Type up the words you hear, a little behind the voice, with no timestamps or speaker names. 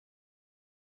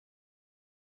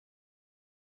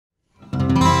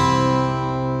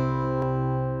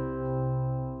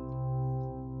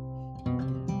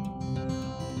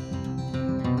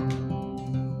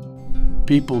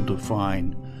People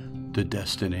define the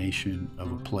destination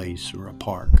of a place or a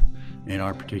park, in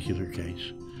our particular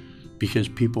case, because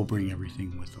people bring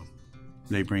everything with them.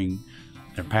 They bring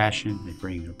their passion, they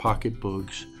bring their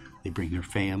pocketbooks, they bring their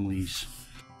families.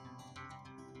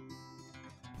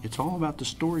 It's all about the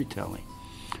storytelling.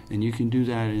 And you can do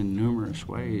that in numerous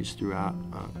ways throughout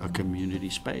a community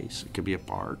space. It could be a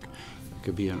park, it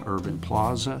could be an urban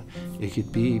plaza, it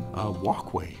could be a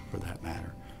walkway for that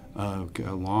matter.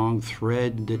 A long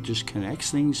thread that just connects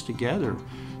things together.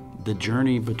 The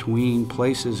journey between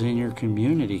places in your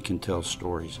community can tell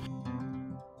stories.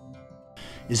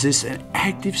 Is this an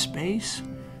active space?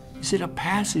 Is it a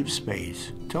passive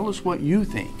space? Tell us what you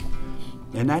think.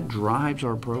 And that drives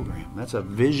our program. That's a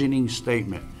visioning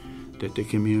statement that the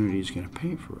community is going to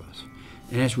paint for us.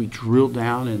 And as we drill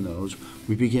down in those,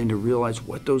 we begin to realize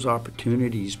what those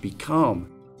opportunities become.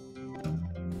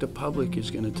 The public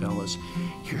is going to tell us,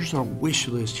 here's our wish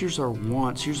list, here's our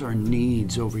wants, here's our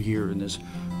needs over here in this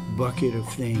bucket of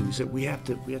things that we have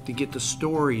to get the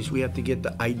stories, we have to get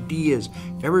the ideas.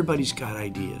 Everybody's got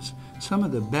ideas. Some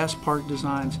of the best park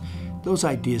designs, those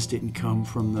ideas didn't come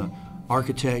from the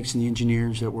architects and the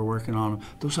engineers that were working on them.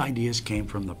 Those ideas came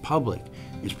from the public.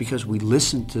 It's because we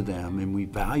listened to them and we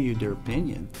valued their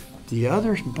opinion. The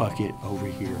other bucket over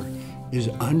here is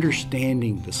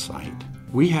understanding the site.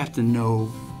 We have to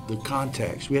know the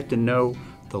context. We have to know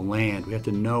the land. We have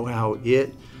to know how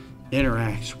it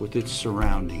interacts with its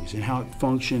surroundings and how it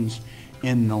functions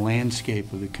in the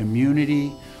landscape of the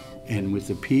community and with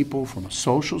the people from a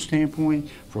social standpoint,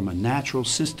 from a natural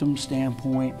system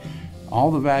standpoint,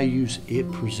 all the values it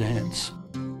presents.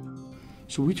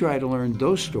 So we try to learn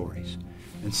those stories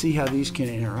and see how these can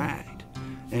interact.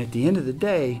 And at the end of the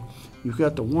day, you've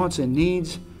got the wants and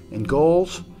needs and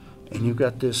goals, and you've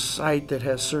got this site that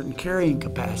has certain carrying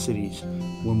capacities.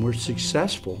 When we're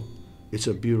successful, it's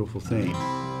a beautiful thing.